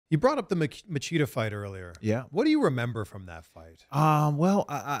You brought up the Machida fight earlier. Yeah. What do you remember from that fight? Well,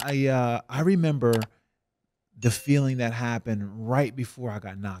 I remember the feeling that happened right before I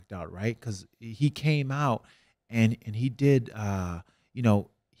got knocked out, right? Because he came out and he did, you know,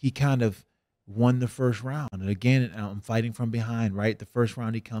 he kind of won the first round. And again, I'm fighting from behind, right? The first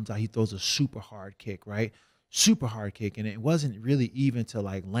round he comes out, he throws a super hard kick, right? Super hard kick. And it wasn't really even to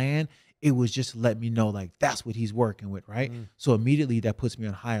like land. It was just to let me know like that's what he's working with, right? So immediately that puts me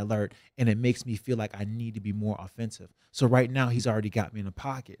on high alert and it makes me feel like I need to be more offensive. So right now he's already got me in the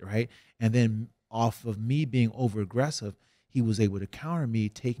pocket, right? And then off of me being over aggressive, he was able to counter me,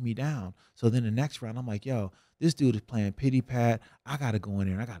 take me down. So then the next round, I'm like, yo, this dude is playing pity pat. I gotta go in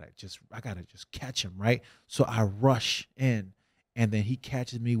there. I gotta just catch him, right? So I rush in, and then he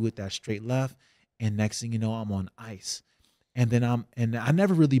catches me with that straight left, and next thing you know, I'm on ice. And then I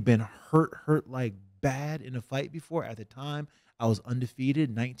never really been hurt like bad in a fight before. At the time, I was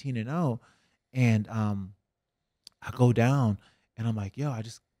undefeated, 19-0, and I go down, and I'm like, yo, I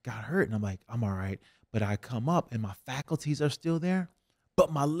just got hurt, and I'm like, I'm all right. But I come up, and my faculties are still there, but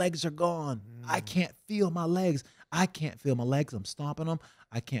my legs are gone. I can't feel my legs. I can't feel my legs. I'm stomping them.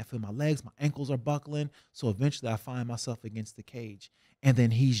 I can't feel my legs. My ankles are buckling. So eventually I find myself against the cage. And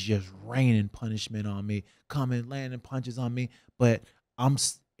then he's just raining punishment on me, coming, landing punches on me. But I'm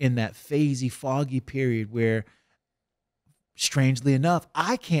in that phasey, foggy period where, strangely enough,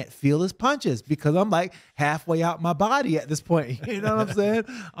 I can't feel his punches because I'm like halfway out my body at this point. You know what I'm saying?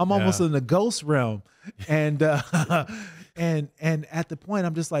 I'm almost in the ghost realm. And and at the point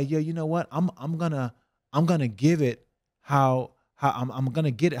I'm just like, yo, you know what? I'm gonna give it how I'm gonna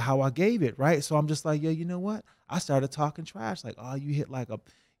get it how I gave it, right? So I'm just like, yo, you know what? I started talking trash, like, oh, you hit like a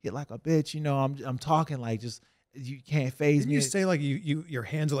bitch, you know. I'm talking like just you can't phase me. You say like your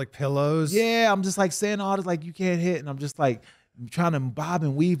hands are like pillows. Yeah, I'm just like saying all this like you can't hit, and I'm just like trying to bob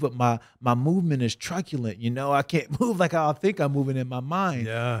and weave, but my movement is truculent. You know, I can't move like I think I'm moving in my mind.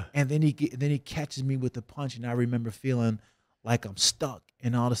 Yeah. And then he catches me with the punch, and I remember feeling like I'm stuck,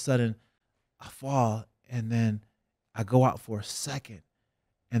 and all of a sudden I fall, and then I go out for a second,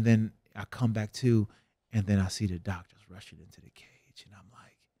 and then I come back to, and then I see the doctors rushing into the cage, and I'm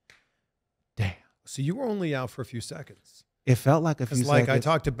like, damn. So you were only out for a few seconds. It felt like a few seconds. Like I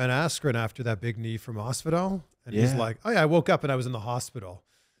talked to Ben Askren after that big knee from hospital, and he's like, oh yeah, I woke up and I was in the hospital.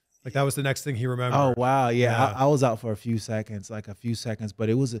 Like that was the next thing he remembered. Oh wow, yeah. I was out for a few seconds, but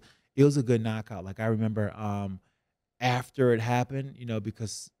it was a good knockout. Like I remember after it happened, you know,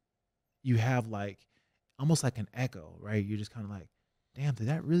 because you have like almost like an echo, right? You're just kind of like, damn, did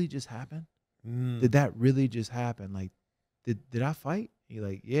that really just happen? Did that really just happen? Like, did I fight? You're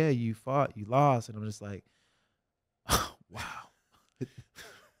like, yeah, you fought, you lost, and I'm just like, oh, wow.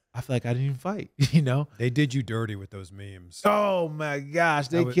 I feel like I didn't even fight, you know? They did you dirty with those memes. Oh my gosh,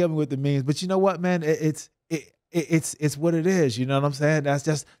 they killed me with the memes. But you know what, man? It's what it is. You know what I'm saying?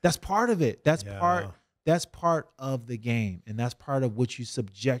 That's part of it. That's part of the game, and that's part of what you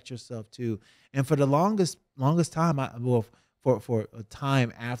subject yourself to. And for the longest time, for a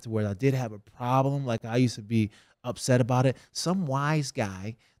time afterward, I did have a problem. Like I used to be upset about it. Some wise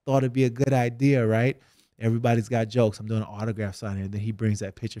guy thought it'd be a good idea, right? Everybody's got jokes. I'm doing an autograph signing, and then he brings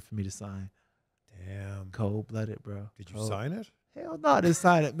that picture for me to sign. Damn. Cold-blooded, bro. Did you sign it? Hell no, I didn't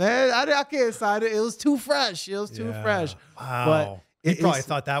sign it, man. I can't sign it. It was too fresh. It was too fresh. Wow. But he probably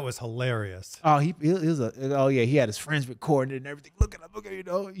thought that was hilarious. Oh, he had his friends recording it and everything. Look at him, you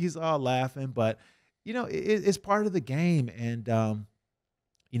know, he's all laughing. But, you know, it's part of the game. And,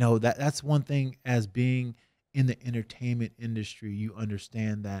 you know, that's one thing as being in the entertainment industry, you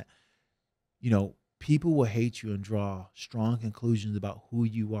understand that, you know, people will hate you and draw strong conclusions about who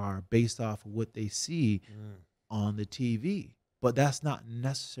you are based off of what they see on the TV. But that's not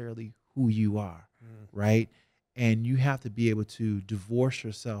necessarily who you are, right? And you have to be able to divorce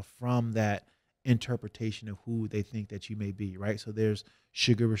yourself from that interpretation of who they think that you may be, right? So there's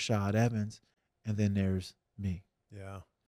Suga Rasha Evans, and then there's me. Yeah.